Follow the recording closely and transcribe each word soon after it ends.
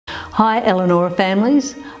Hi Elanora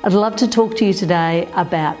families, I'd love to talk to you today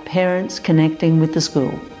about parents connecting with the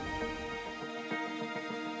school.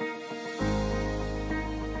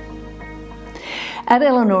 At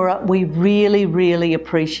Elanora, we really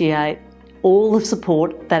appreciate all the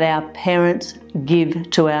support that our parents give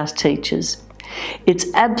to our teachers.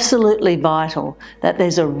 It's absolutely vital that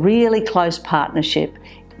there's a really close partnership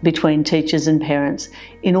between teachers and parents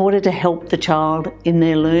in order to help the child in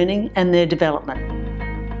their learning and their development.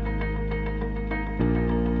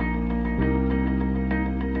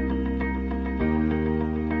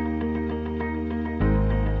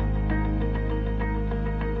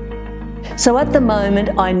 So at the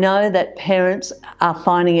moment, I know that parents are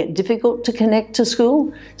finding it difficult to connect to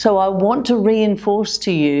school, so I want to reinforce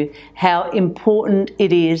to you how important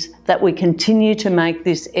it is that we continue to make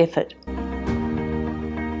this effort.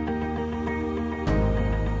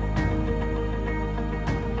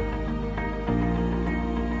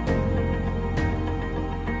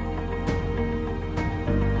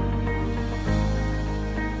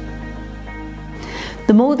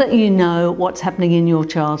 The more that you know what's happening in your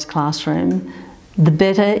child's classroom, the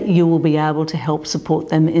better you will be able to help support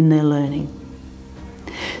them in their learning.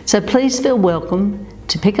 So please feel welcome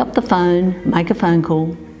to pick up the phone, make a phone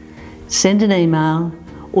call, send an email,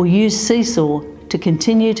 or use Seesaw to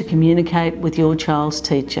continue to communicate with your child's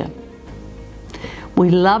teacher. We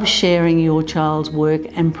love sharing your child's work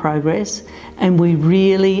and progress, and we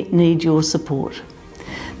really need your support.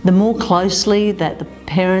 The more closely that the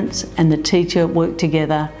parents and the teacher work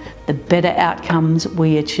together, the better outcomes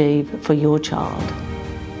we achieve for your child.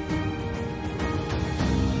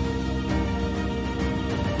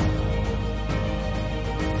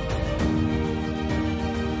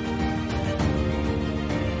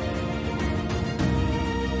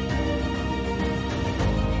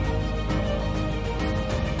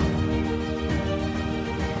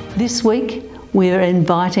 This week, we're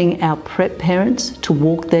inviting our prep parents to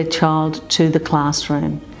walk their child to the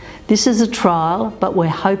classroom. This is a trial, but we're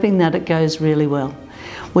hoping that it goes really well.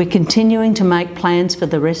 We're continuing to make plans for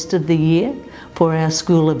the rest of the year for our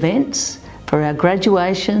school events, for our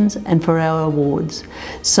graduations and for our awards.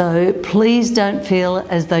 So please don't feel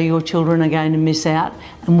as though your children are going to miss out,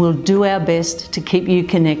 and we'll do our best to keep you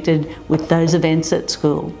connected with those events at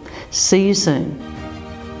school. See you soon.